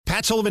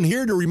Matt Sullivan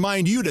here to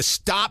remind you to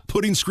stop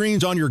putting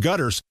screens on your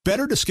gutters.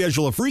 Better to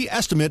schedule a free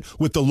estimate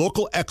with the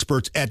local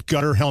experts at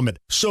Gutter Helmet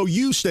so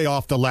you stay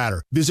off the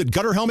ladder. Visit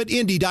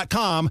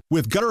GutterHelmetIndy.com.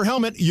 With Gutter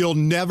Helmet, you'll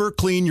never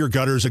clean your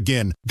gutters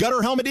again.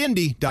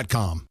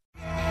 GutterHelmetIndy.com.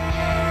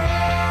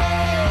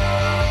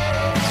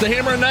 The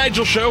Hammer and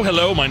Nigel Show.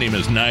 Hello, my name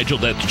is Nigel.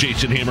 That's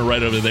Jason Hammer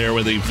right over there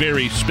with a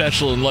very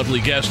special and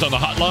lovely guest on the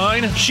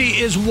hotline.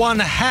 She is one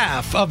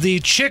half of the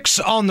Chicks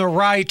on the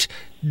Right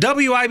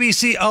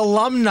WIBC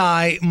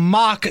alumni.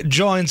 Mock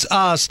joins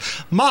us.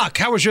 Mock,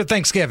 how was your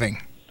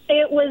Thanksgiving?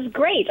 It was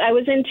great. I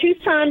was in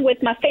Tucson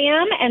with my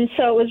fam, and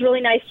so it was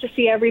really nice to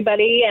see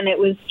everybody, and it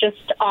was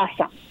just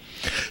awesome.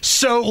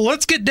 So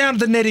let's get down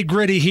to the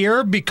nitty-gritty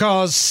here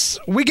because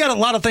we got a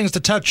lot of things to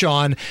touch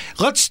on.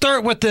 Let's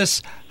start with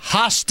this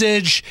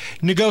hostage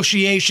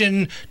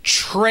negotiation,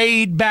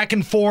 trade back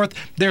and forth.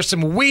 There's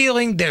some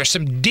wheeling, there's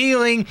some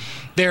dealing.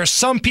 There are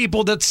some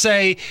people that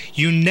say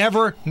you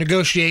never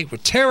negotiate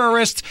with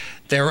terrorists.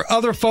 There are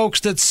other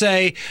folks that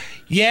say,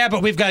 yeah,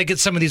 but we've got to get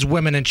some of these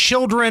women and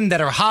children that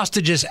are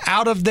hostages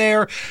out of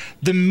there.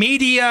 The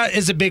media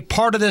is a big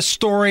part of this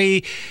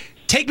story.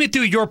 Take me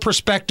through your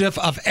perspective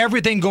of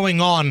everything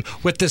going on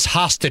with this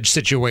hostage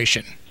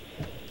situation.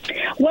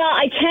 Well,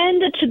 I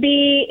tend to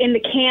be in the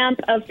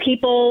camp of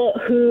people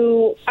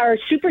who are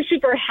super,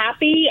 super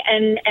happy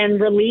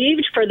and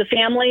relieved for the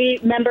family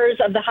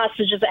members of the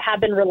hostages that have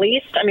been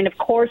released. I mean, of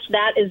course,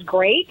 that is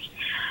great.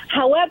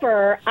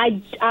 However,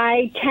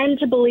 I tend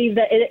to believe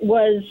that it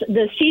was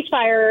the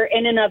ceasefire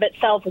in and of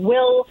itself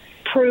will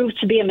prove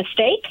to be a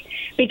mistake,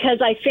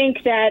 because I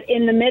think that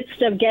in the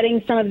midst of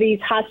getting some of these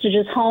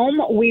hostages home,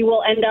 we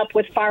will end up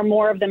with far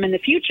more of them in the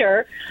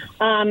future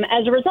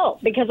as a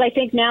result, because I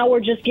think now we're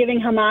just giving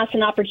Hamas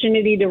an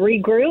opportunity to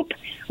regroup,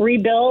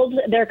 rebuild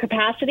their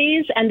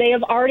capacities, and they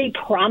have already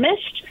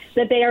promised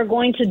that they are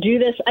going to do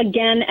this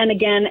again and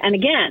again and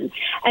again.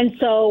 And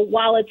so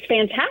while it's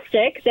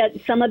fantastic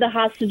that some of the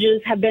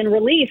hostages have been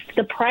released,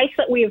 the price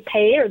that we have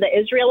paid, or that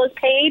Israel has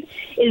paid,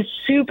 is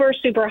super,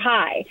 super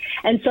high.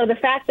 And so the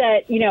fact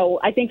that, you know,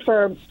 I think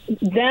for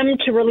them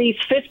to release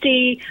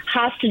 50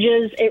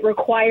 hostages, it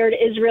required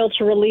Israel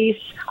to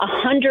release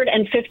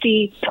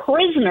 150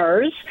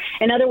 prisoners.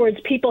 In other words,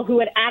 people who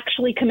had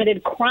actually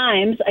committed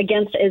crimes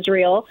against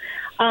Israel.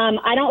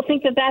 I don't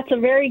think that that's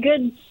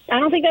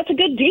a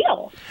good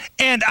deal.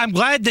 And I'm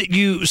glad that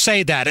you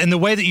say that, and the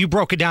way that you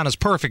broke it down is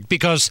perfect,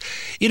 because,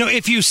 you know,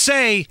 if you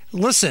say,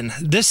 listen,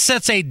 this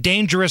sets a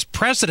dangerous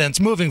precedence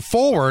moving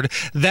forward,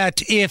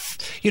 that if,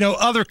 you know,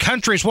 other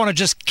countries want to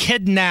just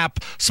kidnap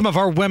some of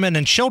our women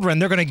and children,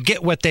 they're going to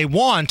get what they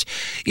want.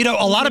 You know,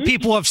 a lot of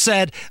people have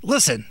said,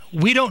 listen,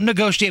 we don't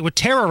negotiate with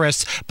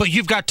terrorists, but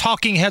you've got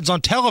talking heads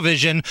on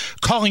television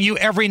calling you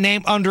every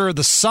name under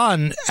the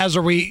sun as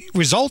a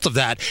result of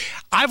that.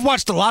 I've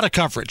watched a lot of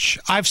coverage.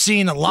 I've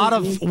seen a lot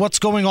of what's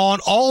going on,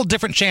 all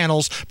different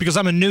channels, because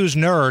I'm a news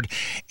nerd.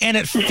 And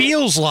it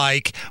feels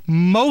like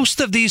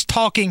most of these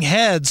talking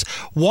heads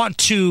want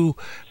to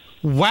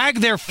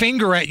wag their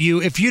finger at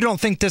you if you don't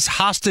think this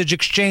hostage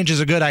exchange is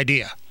a good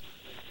idea.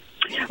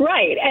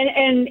 Right.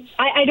 And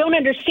I don't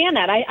understand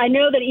that. I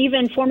know that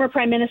even former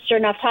Prime Minister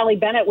Naftali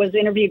Bennett was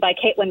interviewed by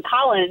Caitlin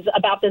Collins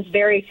about this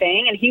very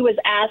thing, and he was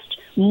asked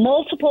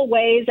multiple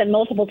ways and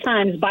multiple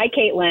times by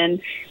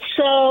Caitlin,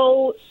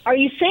 so are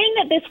you saying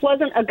that this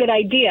wasn't a good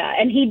idea?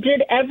 And he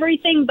did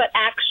everything but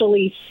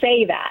actually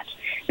say that,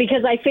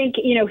 because I think,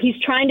 you know, he's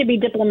trying to be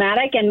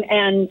diplomatic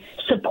and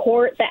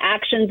support the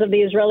actions of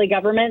the Israeli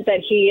government that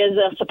he is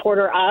a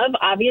supporter of,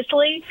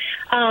 obviously.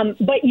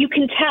 But you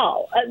can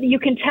tell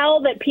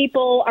that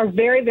people are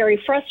very,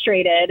 very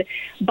frustrated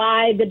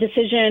by the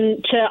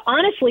decision to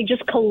honestly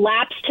just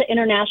collapse to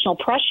international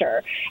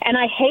pressure. And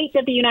I hate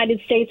that the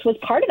United States was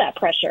part of that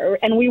pressure,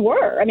 and we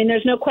were. I mean,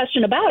 there's no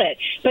question about it.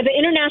 But the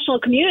international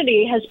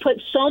community has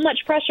put so much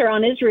pressure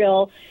on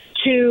Israel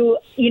to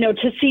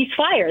cease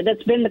fire.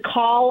 That's been the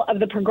call of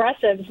the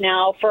progressives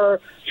now for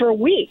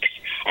weeks.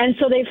 And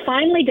so they've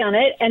finally done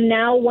it. And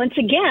now, once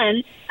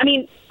again, I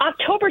mean,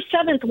 October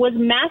 7th was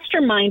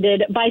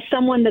masterminded by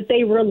someone that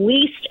they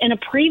released in a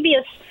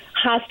previous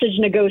hostage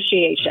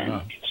negotiation.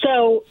 Uh-huh.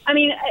 So, I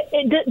mean,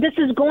 this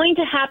is going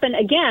to happen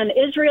again.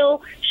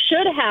 Israel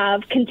should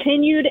have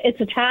continued its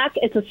attack,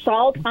 its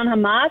assault on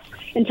Hamas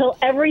until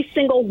every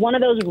single one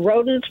of those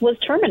rodents was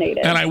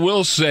terminated. And I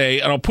will say,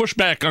 and I'll push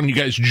back on you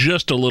guys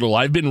just a little,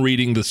 I've been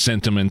reading the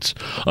sentiments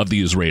of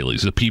the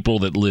Israelis, the people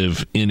that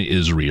live in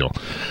Israel.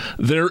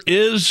 There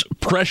is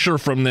pressure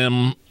from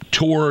them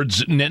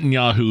towards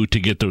Netanyahu to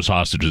get those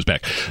hostages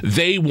back.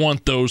 They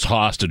want those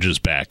hostages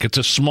back. It's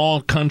a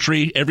small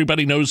country.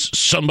 Everybody knows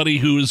somebody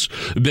who's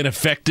been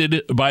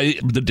affected by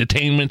the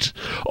detainment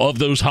of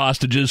those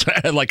hostages.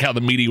 I like how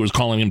the media was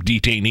calling them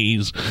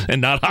detainees and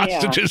not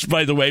hostages,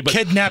 by the way. But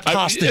kidnapped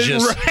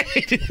hostages.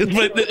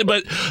 Right.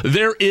 but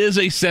there is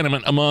a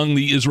sentiment among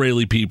the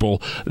Israeli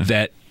people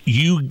that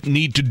you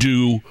need to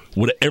do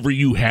whatever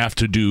you have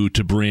to do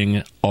to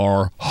bring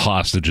our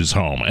hostages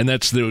home. And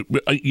that's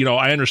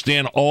I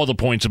understand all the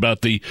points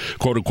about the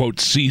quote-unquote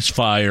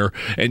ceasefire.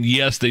 And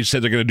yes, they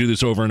said they're going to do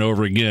this over and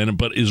over again,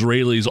 but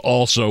Israelis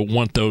also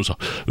want those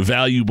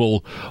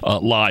valuable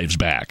lives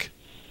back.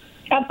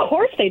 Of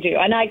course they do,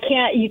 and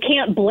you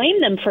can't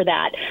blame them for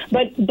that.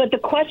 But the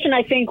question,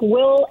 I think,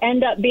 will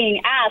end up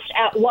being asked: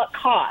 at what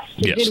cost?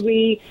 Yes.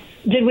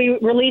 Did we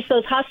release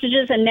those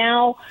hostages? And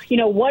now,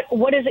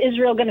 what is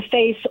Israel going to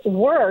face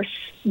worse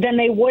than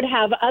they would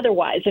have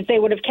otherwise if they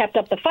would have kept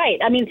up the fight?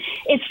 I mean,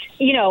 it's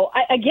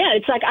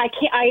it's like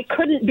I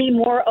couldn't be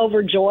more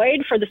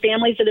overjoyed for the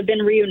families that have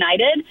been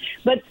reunited.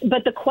 But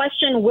the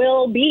question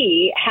will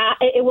be,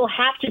 it will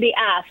have to be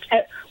asked: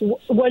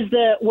 was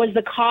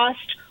the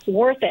cost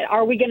worth it?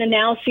 Are we going to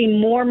now see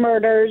more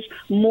murders,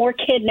 more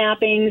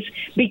kidnappings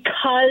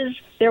because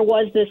there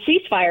was this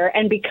ceasefire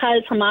and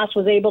because Hamas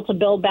was able to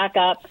build back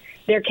up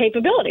their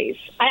capabilities?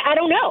 I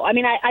don't know. I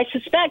mean, I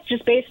suspect,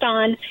 just based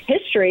on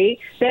history,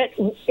 that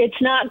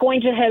it's not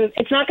going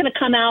to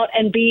come out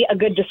and be a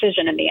good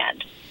decision in the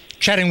end.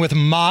 Chatting with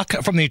Mock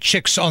from the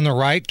Chicks on the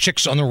Right,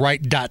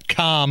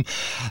 chicksontheright.com.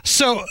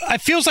 So it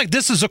feels like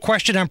this is a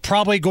question I'm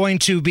probably going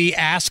to be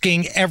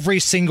asking every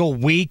single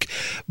week,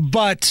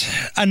 but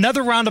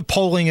another round of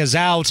polling is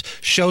out,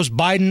 shows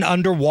Biden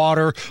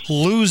underwater,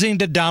 losing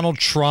to Donald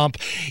Trump.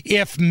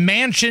 If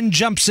Manchin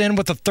jumps in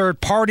with a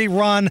third-party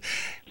run,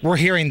 we're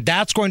hearing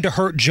that's going to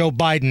hurt Joe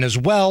Biden as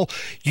well.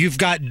 You've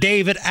got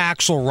David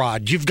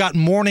Axelrod. You've got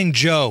Morning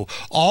Joe.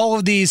 All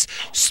of these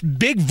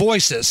big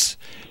voices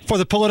for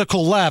the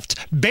political left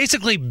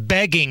basically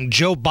begging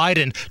Joe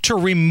Biden to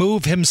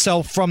remove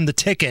himself from the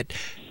ticket.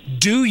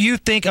 Do you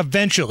think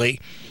eventually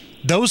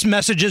those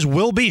messages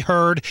will be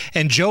heard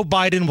and Joe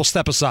Biden will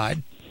step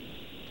aside?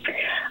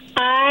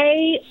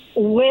 I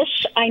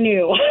wish I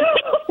knew.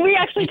 We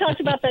actually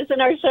talked about this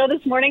in our show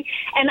this morning,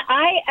 and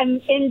I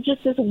am in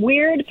just this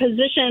weird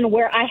position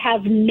where I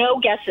have no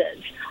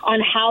guesses on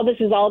how this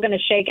is all going to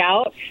shake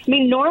out. I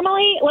mean,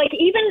 normally, like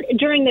even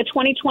during the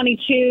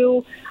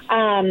 2022,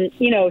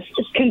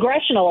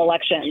 congressional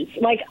elections,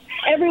 like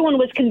everyone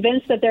was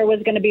convinced that there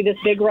was going to be this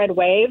big red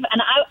wave.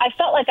 And I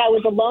felt like I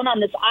was alone on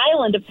this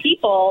island of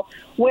people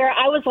where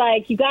I was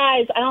like, you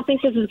guys, I don't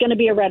think this is going to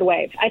be a red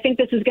wave. I think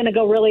this is going to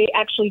go really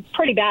actually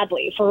pretty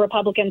badly for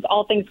Republicans,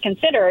 all things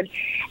considered.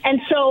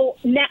 And so,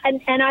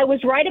 and I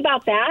was right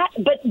about that.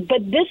 But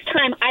this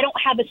time I don't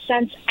have a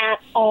sense at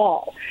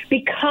all,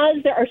 because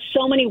there are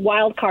so many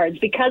wild cards,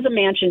 because of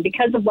Manchin,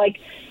 because of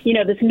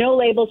this no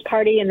labels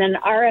party, and then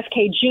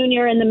RFK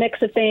Jr. in the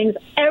mix of things.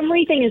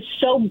 Everything is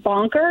so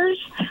bonkers.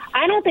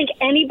 I don't think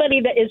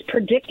anybody that is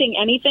predicting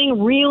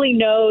anything really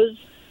knows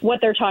what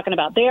they're talking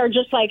about. They are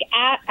just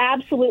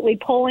absolutely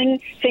pulling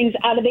things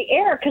out of the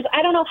air, because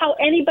I don't know how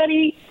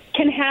anybody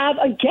can have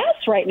a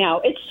guess right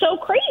now. It's so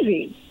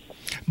crazy.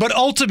 But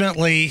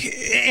ultimately,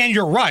 and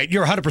you're right,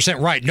 you're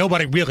 100% right,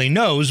 nobody really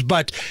knows,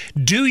 but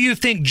do you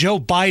think Joe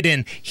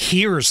Biden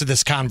hears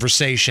this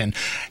conversation?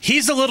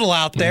 He's a little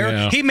out there.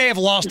 Yeah. He may have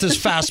lost his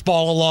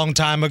fastball a long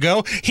time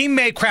ago. He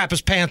may crap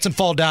his pants and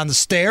fall down the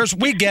stairs.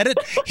 We get it.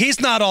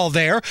 He's not all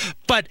there,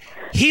 but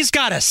he's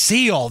got to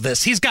see all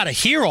this. He's got to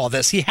hear all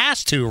this. He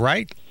has to,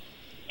 right?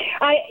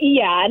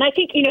 And I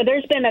think,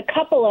 there's been a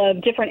couple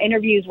of different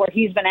interviews where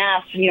he's been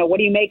asked, what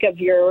do you make of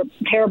your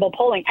terrible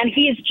polling? And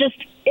he is just,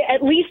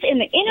 at least in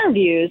the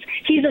interviews,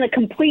 he's in a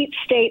complete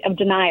state of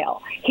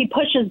denial. He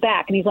pushes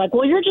back and he's like,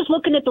 well, you're just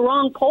looking at the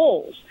wrong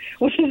polls,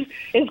 which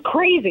is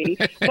crazy.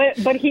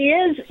 but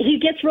he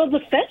gets real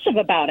defensive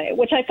about it,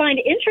 which I find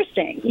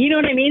interesting. You know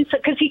what I mean? So,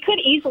 because he could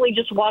easily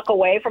just walk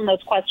away from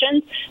those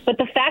questions. But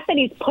the fact that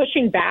he's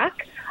pushing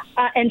back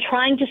and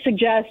trying to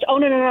suggest, oh,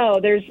 no,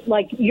 there's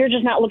you're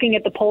just not looking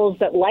at the polls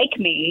that like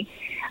me.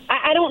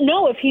 I don't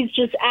know if he's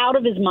just out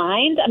of his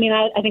mind. I mean,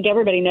 I think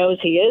everybody knows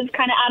he is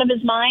kind of out of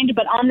his mind.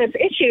 But on this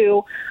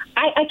issue,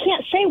 I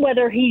can't say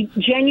whether he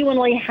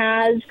genuinely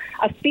has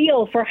a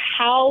feel for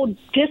how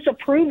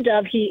disapproved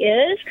of he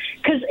is,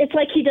 because it's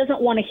like he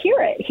doesn't want to hear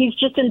it. He's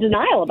just in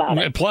denial about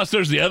it. Plus,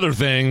 there's the other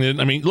thing that,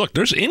 look,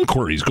 there's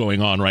inquiries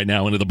going on right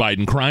now into the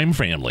Biden crime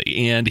family,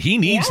 and he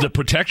needs the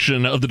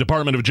protection of the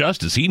Department of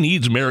Justice. He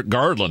needs Merrick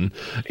Garland,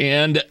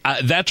 and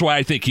that's why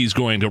I think he's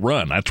going to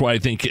run. That's why I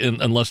think,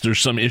 unless there's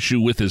some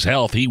issue with his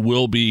health, he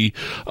will be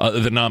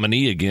the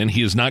nominee again.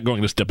 He is not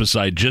going to step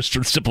aside just for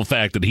the simple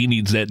fact that he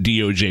needs that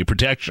DOJ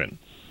protection.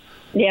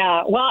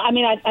 Yeah, well, I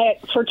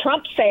for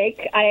Trump's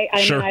sake,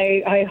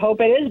 I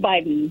hope it is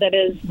Biden that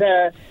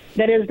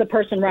is the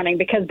person running,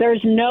 because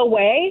there's no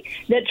way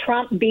that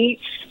Trump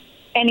beats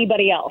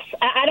anybody else.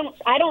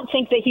 I don't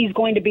think that he's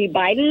going to beat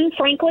Biden.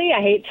 Frankly,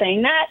 I hate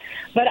saying that,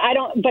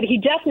 but he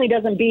definitely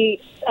doesn't beat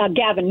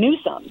Gavin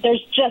Newsom.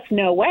 There's just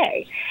no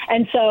way.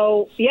 And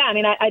so,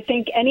 I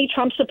think any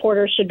Trump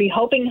supporter should be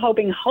hoping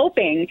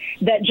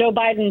that Joe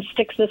Biden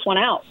sticks this one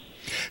out.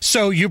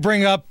 So you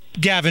bring up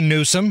Gavin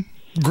Newsom.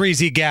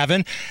 Greasy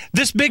Gavin.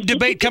 This big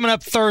debate coming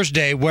up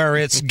Thursday where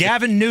it's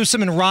Gavin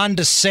Newsom and Ron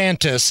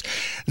DeSantis,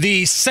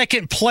 the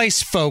second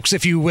place folks,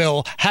 if you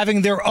will,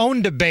 having their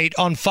own debate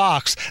on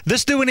Fox.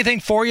 This do anything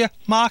for you,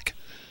 Mock?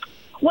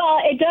 Well,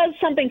 it does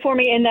something for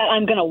me in that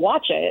I'm going to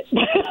watch it.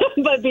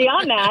 But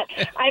beyond that,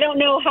 I don't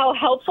know how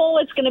helpful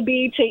it's going to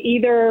be to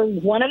either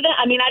one of them.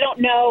 I mean, I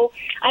don't know.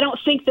 I don't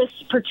think this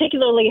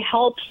particularly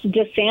helps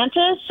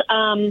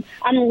DeSantis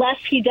unless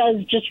he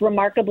does just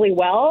remarkably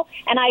well.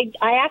 And I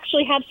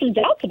actually have some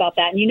doubts about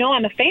that. And you know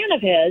I'm a fan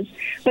of his.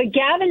 But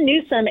Gavin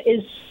Newsom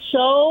is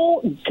so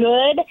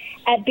good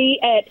at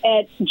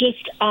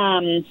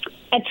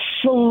at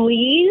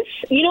sleaze,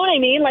 you know what I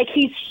mean? Like,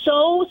 he's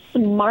so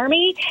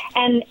smarmy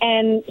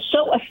and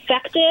so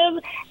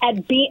effective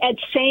at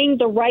saying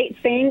the right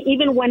thing,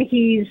 even when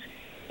he's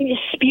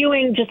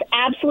spewing just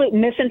absolute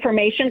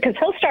misinformation, because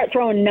he'll start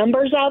throwing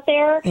numbers out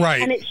there,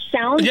 right? And it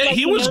sounds like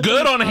he was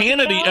good on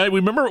Hannity. I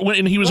remember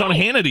when he was on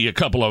Hannity a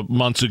couple of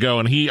months ago,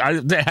 and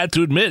I had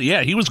to admit,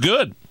 he was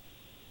good.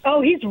 Oh,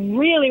 he's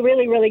really,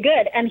 really, really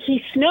good. And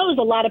he snows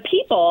a lot of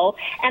people.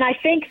 And I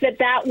think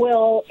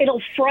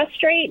it'll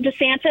frustrate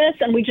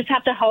DeSantis. And we just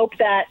have to hope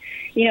that,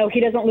 he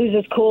doesn't lose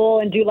his cool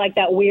and do like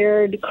that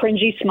weird,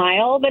 cringy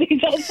smile that he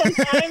does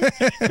sometimes.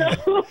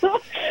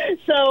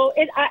 So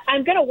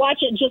I'm going to watch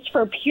it just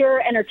for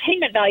pure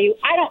entertainment value.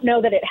 I don't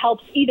know that it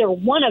helps either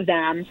one of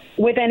them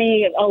with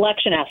any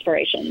election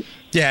aspirations.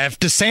 Yeah, if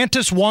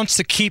DeSantis wants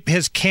to keep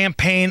his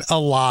campaign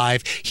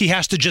alive, he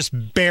has to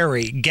just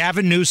bury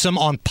Gavin Newsom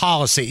on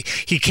policy.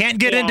 He can't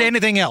get into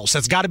anything else.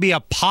 It's got to be a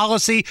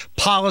policy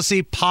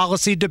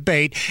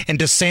debate, and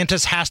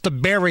DeSantis has to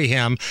bury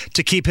him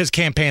to keep his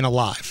campaign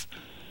alive.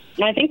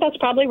 I think that's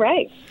probably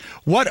right.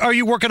 What are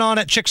you working on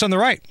at Chicks on the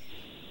Right?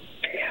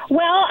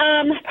 Well,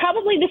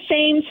 probably the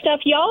same stuff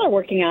y'all are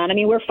working on. I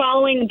mean, we're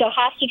following the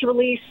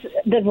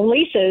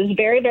releases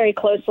very, very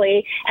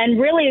closely, and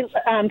really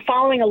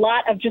following a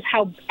lot of just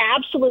how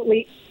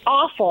absolutely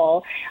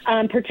awful,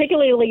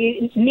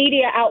 particularly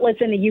media outlets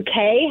in the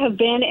UK have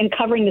been in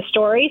covering the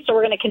story. So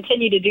we're going to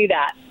continue to do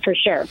that for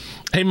sure.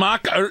 Hey,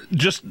 Mock,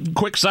 just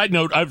quick side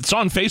note. I saw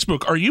on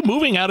Facebook, are you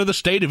moving out of the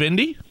state of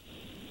Indy?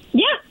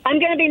 Yeah, I'm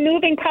going to be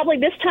moving probably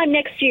this time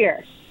next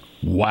year.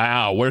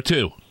 Wow. Where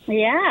to?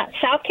 Yeah,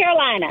 South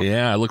Carolina.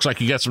 Yeah, it looks like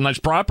you got some nice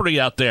property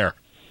out there.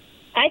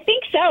 I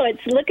think so.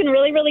 It's looking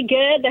really, really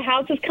good. The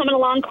house is coming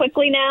along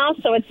quickly now,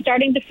 so it's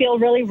starting to feel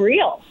really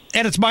real.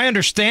 And it's my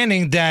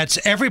understanding that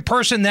every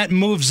person that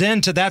moves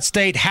into that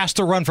state has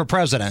to run for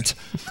president.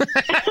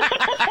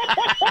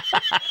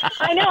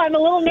 I know. I'm a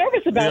little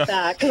nervous about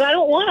that because I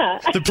don't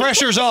want to. The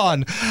pressure's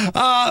on.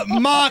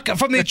 Mock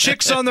from the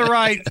Chicks on the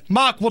Right.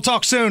 Mock, we'll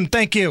talk soon.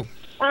 Thank you.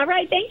 All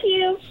right. Thank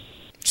you.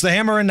 It's the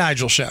Hammer and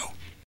Nigel Show.